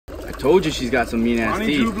Told you she's got some mean ass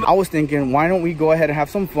teeth. I was thinking, why don't we go ahead and have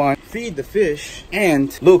some fun, feed the fish,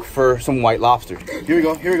 and look for some white lobster. Here we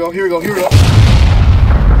go, here we go, here we go, here we go.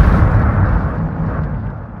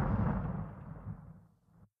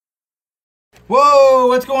 Whoa,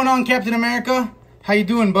 what's going on, Captain America? How you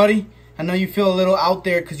doing, buddy? I know you feel a little out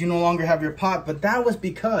there because you no longer have your pot, but that was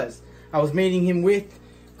because I was mating him with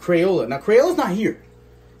Crayola. Now, Crayola's not here.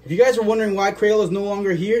 If you guys are wondering why Crayola is no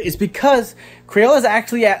longer here, it's because Crayola is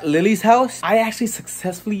actually at Lily's house. I actually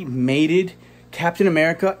successfully mated Captain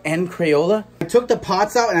America and Crayola. I took the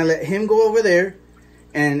pots out and I let him go over there.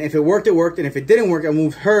 And if it worked, it worked. And if it didn't work, I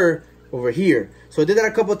moved her over here. So I did that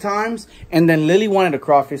a couple of times. And then Lily wanted a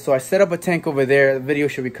crawfish. So I set up a tank over there. The video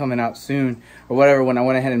should be coming out soon or whatever when I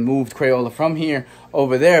went ahead and moved Crayola from here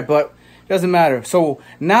over there. But doesn't matter. So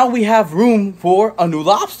now we have room for a new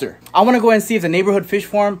lobster. I want to go ahead and see if the neighborhood fish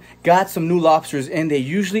farm got some new lobsters in. They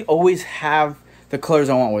usually always have the colors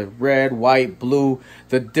I want with red, white, blue,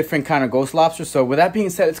 the different kind of ghost lobsters. So with that being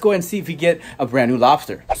said, let's go ahead and see if we get a brand new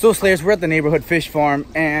lobster. So Slayers, we're at the neighborhood fish farm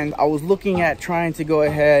and I was looking at trying to go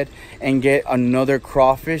ahead and get another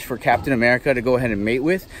crawfish for Captain America to go ahead and mate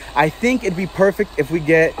with. I think it'd be perfect if we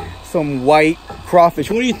get some white crawfish.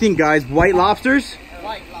 What do you think, guys? White lobsters?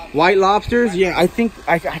 White lobsters? Yeah, I think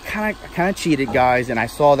I kind of cheated, guys, and I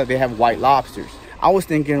saw that they have white lobsters. I was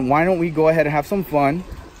thinking, why don't we go ahead and have some fun,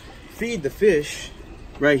 feed the fish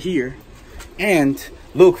right here, and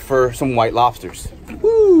look for some white lobsters.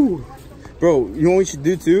 Woo! Bro, you know what we should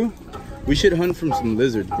do too? We should hunt from some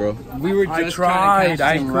lizards, bro. We were just trying to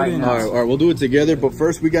catch them right now. All right, we'll do it together, but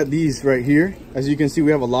first we got these right here. As you can see,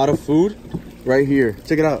 we have a lot of food right here.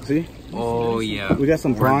 Check it out, see? Oh yeah, we got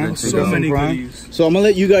some brine. So many goodies. So I'm gonna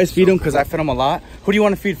let you guys feed them because I fed them a lot. Who do you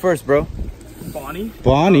want to feed first, bro? Bonnie.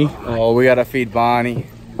 Bonnie. Oh, we gotta feed Bonnie.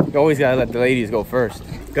 You always gotta let the ladies go first.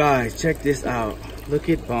 Guys, check this out. Look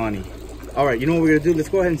at Bonnie. All right, you know what we're gonna do? Let's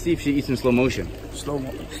go ahead and see if she eats in slow motion.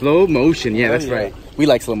 Slow motion. Yeah, that's right. We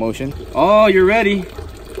like slow motion. Oh, you're ready.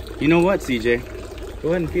 You know what, CJ? Go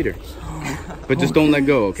ahead and feed her. But just don't let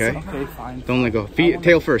go, okay? Okay, fine. Don't let go. Feed,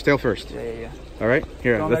 tail first. Tail first. Yeah. All right,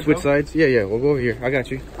 here, let's switch sides. Yeah, we'll go over here. I got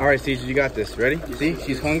you. All right, CJ, you got this. Ready? See,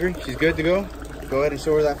 she's hungry. She's good to go. Go ahead and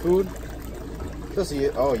show her that food. She'll see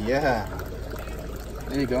it. Oh, yeah.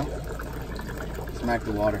 There you go. Smack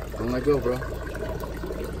the water. Don't let go, bro.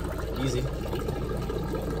 Easy.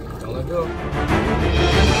 Don't let go.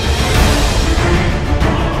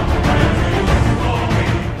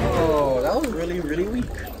 Oh, that was really, really weak.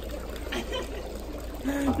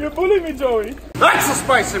 You're bullying me, Joey. That's a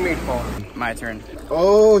spicy meatball. My turn.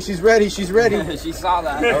 Oh, she's ready. She's ready. She saw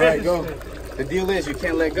that. All right, go. The deal is you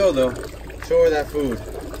can't let go, though. Show her that food.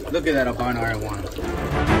 Look at that albino arowana.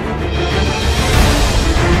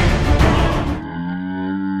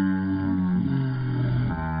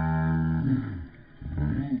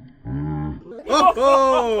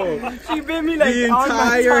 Oh! She bit me like the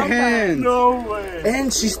entire hand. No way.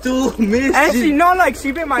 And she still missed. And she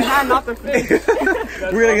she bit my hand, not the fish.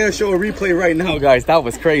 We're gonna show a replay right now, guys. That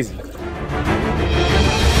was crazy.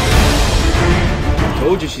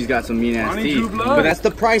 Told you she's got some mean ass teeth. But that's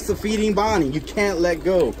the price of feeding Bonnie. You can't let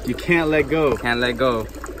go. You can't let go. Can't let go.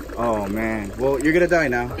 Oh man. Well, you're gonna die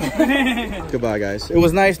now. Goodbye, guys. It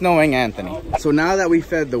was nice knowing Anthony. So now that we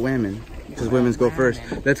fed the women, because women's go first,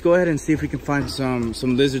 let's go ahead and see if we can find some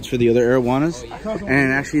lizards for the other arowanas,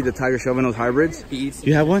 and actually the tiger shovelnose hybrids.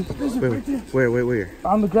 You have one? Where?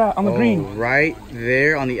 On the green. Right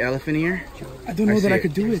there on the elephant ear. I don't know that I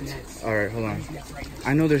could do it. All right, hold on.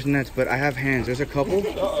 I know there's nets, but I have hands. There's a couple.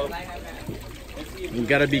 We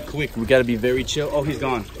gotta be quick. We gotta be very chill. Oh, he's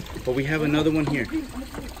gone. But we have another one here.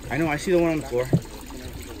 I know. I see the one on the floor.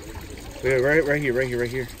 Wait, right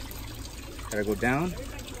here. Gotta go down.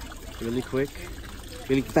 Really quick,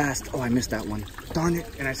 really fast. Oh, I missed that one. Darn it.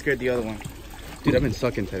 And I scared the other one. Dude, I've been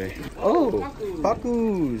sucking today. Oh,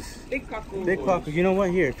 pacus. Big pacu. You know what?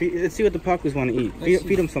 Here, let's see what the pacus want to eat.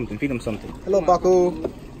 Feed them something. Hello,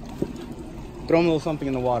 pacu. Throw them a little something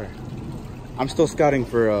in the water. I'm still scouting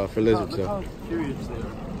for lizards, so.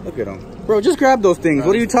 Look at them. Bro, just grab those things.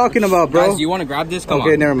 What are you talking about, bro? Guys, you want to grab this? Come on.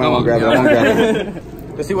 Okay, never mind. I won't grab it.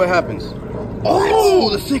 Let's see what happens. Oh,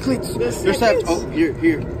 the cichlids. They're savage. Oh, here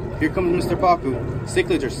comes Mr. Pacu.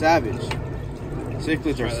 Cichlids are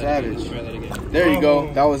savage. There you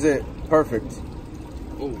go. That was it. Perfect.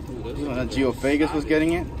 Geophagus was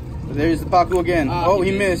getting it. There's the Pacu again. Oh,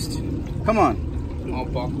 he missed. Come on.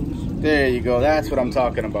 There you go. That's what I'm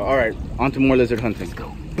talking about. All right, on to more lizard hunting. Let's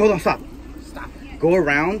go. Hold on, stop. Go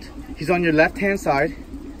around. He's on your left-hand side.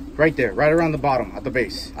 Right there, right around the bottom, at the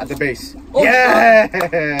base. Oh,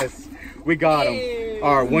 yes! We got him.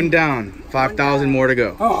 All right, one down. 5,000 more to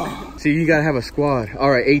go. Oh. See, you gotta have a squad. All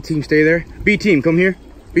right, A team, stay there. B team, come here.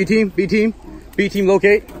 B team, B team, B team,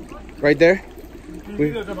 locate. Right there.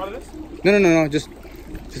 No. Just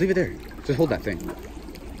leave it there. Just hold that thing.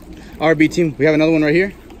 All right, B team, we have another one right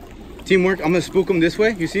here. Teamwork. I'm gonna spook him this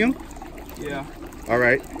way. You see him? Yeah. All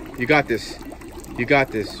right, you got this. You got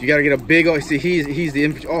this. You gotta get a big. Oh, see, he's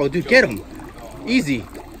the. Oh, dude, get him. Easy,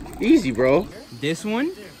 easy, bro. This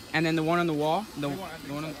one, and then the one on the wall. The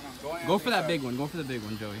one on, go for that big one. Go for the big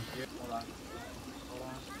one, Joey.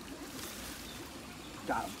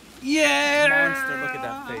 Got him. Yeah. Monster, look at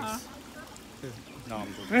that face. No,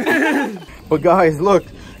 I'm joking. But guys, look,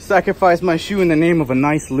 sacrifice my shoe in the name of a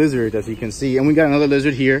nice lizard, as you can see, and we got another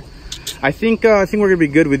lizard here. I think we're gonna be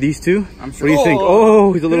good with these two. I'm sure. What do you think?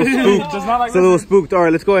 Oh, he's a little spooked. He's a little spooked. All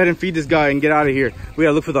right, let's go ahead and feed this guy and get out of here. We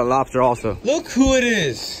gotta look for the lobster also. Look who it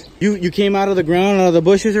is. You came out of the ground, out of the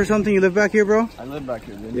bushes or something? You live back here, bro? I live back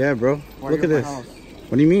here, dude. Yeah, bro. Look at this.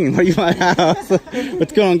 What do you mean? What are you my house?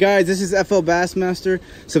 What's going on, guys? This is FL Bassmaster.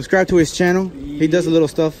 Subscribe to his channel. He does a little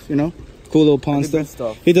stuff, you know, cool little pond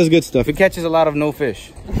stuff. He does good stuff. He catches a lot of no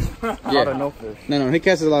fish. A lot of no fish. No, he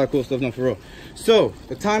catches a lot of cool stuff. No, for real. So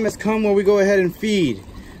the time has come where we go ahead and feed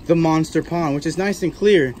the monster pond, which is nice and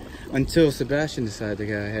clear until Sebastian decided to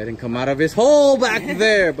go ahead and come out of his hole back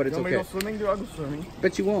there. But it's okay. Go swimming, dude? I'll go swimming.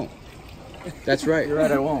 Bet you won't. That's right. You're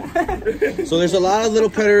right, I won't. So there's a lot of little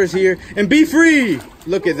predators here. And be free!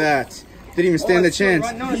 Look at that. Didn't even stand a chance.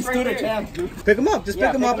 Right, no, he stood a chance, dude. Pick them up. Just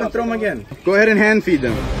pick them up and throw them again. Go ahead and hand feed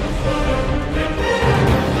them.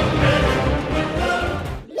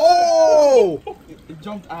 Oh! It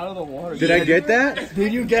jumped out of the water. Did I get that?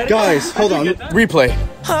 Did you get it? Guys, hold on. Replay.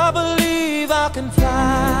 I believe I can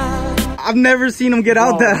fly. I've never seen him get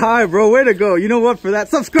out that high, bro. Way to go. You know what? For that,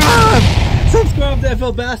 subscribe! Subscribe to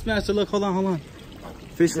FL Bassmaster. Look, hold on.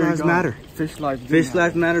 Fish lives matter. Fish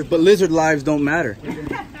lives matters, but lizard lives don't matter.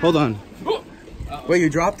 Hold on. Wait, you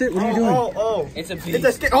dropped it? What are you doing? Oh. It's a beast. It's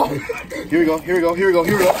a stick. Oh! Here we go.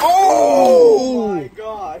 Oh my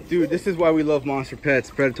God. Dude, this is why we love monster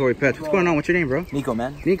pets, predatory pets. What's going on? What's your name, bro? Nico,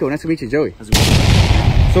 man. Nico, nice to meet you, Joey.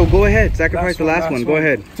 So go ahead, sacrifice the last one. Go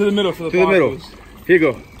ahead. To the middle for the To the middle. Here you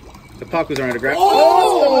go. The pacos are in the ground.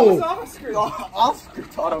 Oh! Oscar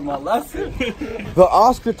taught him a lesson. The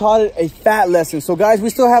Oscar taught it a fat lesson. So guys, we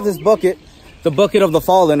still have this bucket, the bucket of the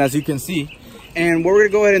fallen, as you can see. And what we're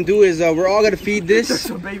gonna go ahead and do is we're all gonna feed this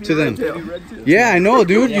to them. Yeah, I know,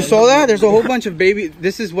 dude. You saw that? There's a whole bunch of baby.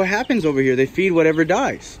 This is what happens over here. They feed whatever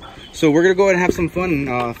dies. So we're gonna go ahead and have some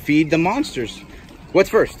fun. Feed the monsters. What's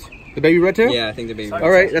first? The baby red tail? Yeah, I think the baby. All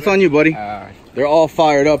right, that's on you, buddy. They're all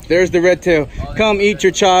fired up. There's the red tail. Come eat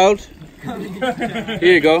your child.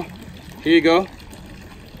 Here you go. Here you go.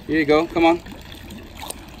 Here you go. Come on.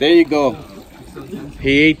 There you go.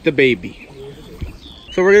 He ate the baby.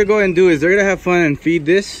 So what we're gonna go ahead and do is they're gonna have fun and feed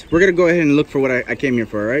this. We're gonna go ahead and look for what I came here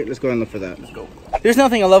for, all right? Let's go ahead and look for that. Let's go. There's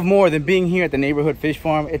nothing I love more than being here at the neighborhood fish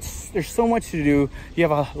farm. There's so much to do. You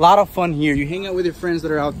have a lot of fun here. You hang out with your friends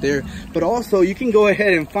that are out there, but also you can go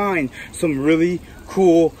ahead and find some really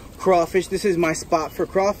cool crawfish. This is my spot for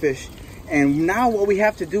crawfish. And now what we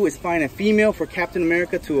have to do is find a female for Captain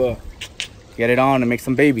America to get it on and make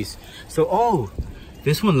some babies. So, oh,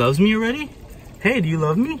 this one loves me already? Hey, do you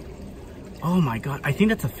love me? Oh my God, I think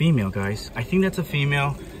that's a female, guys. I think that's a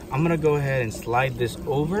female. I'm gonna go ahead and slide this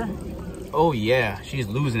over. Oh yeah, she's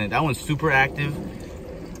losing it. That one's super active.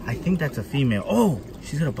 I think that's a female. Oh,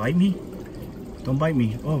 she's gonna bite me? Don't bite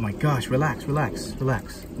me. Oh my gosh, relax.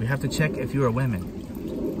 We have to check if you are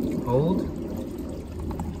women. Hold.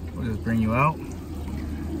 We'll just bring you out.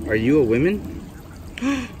 Are you a woman?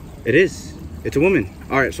 It is. It's a woman.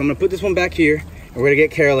 All right, so I'm gonna put this one back here and we're gonna get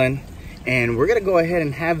Carolyn and we're gonna go ahead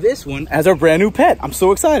and have this one as our brand new pet. I'm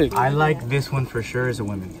so excited. I like this one for sure as a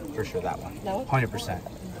woman. For sure, that one. 100%.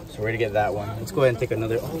 So we're gonna get that one. Let's go ahead and take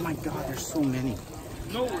another. Oh my God, there's so many.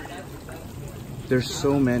 There's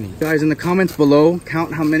so many. Guys, in the comments below,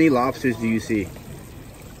 count how many lobsters do you see?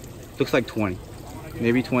 Looks like 20.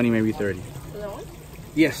 Maybe 20, maybe 30.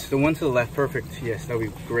 Yes, the one to the left, perfect. Yes, that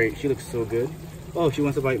would be great. She looks so good. Oh, she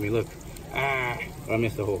wants to bite me, look. Ah, oh, I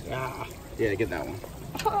missed the hole. Ah, yeah, get that one.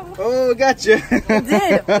 Oh, gotcha. It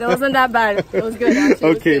did. It wasn't that bad. It was good, actually.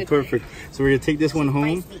 Okay, good. perfect. So we're gonna take this one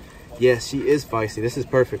home. Feisty. Yes, she is feisty. This is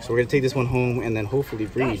perfect. So we're gonna take this one home and then hopefully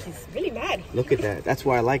breed. Gosh, she's really mad. Look at that. That's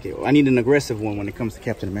why I like it. I need an aggressive one when it comes to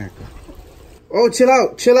Captain America. Oh, chill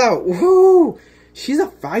out. Woo! She's a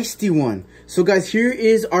feisty one. So guys, here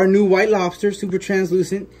is our new white lobster, super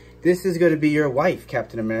translucent. This is gonna be your wife,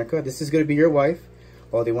 Captain America. This is gonna be your wife.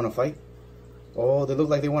 Oh, they wanna fight? Oh, they look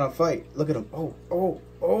like they wanna fight. Look at them. Oh.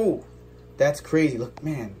 That's crazy. Look,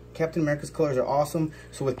 man. Captain America's colors are awesome.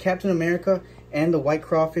 So with Captain America and the white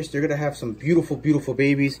crawfish, they're gonna have some beautiful, beautiful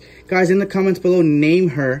babies. Guys, in the comments below, name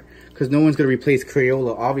her, because no one's gonna replace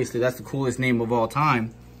Crayola. Obviously, that's the coolest name of all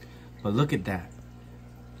time. But look at that.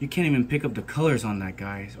 You can't even pick up the colors on that,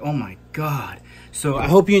 guys. Oh my God. So I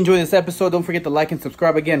hope you enjoyed this episode. Don't forget to like and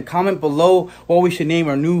subscribe. Again, comment below what we should name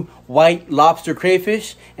our new white lobster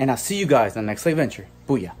crayfish. And I'll see you guys on the next adventure.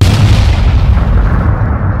 Booyah.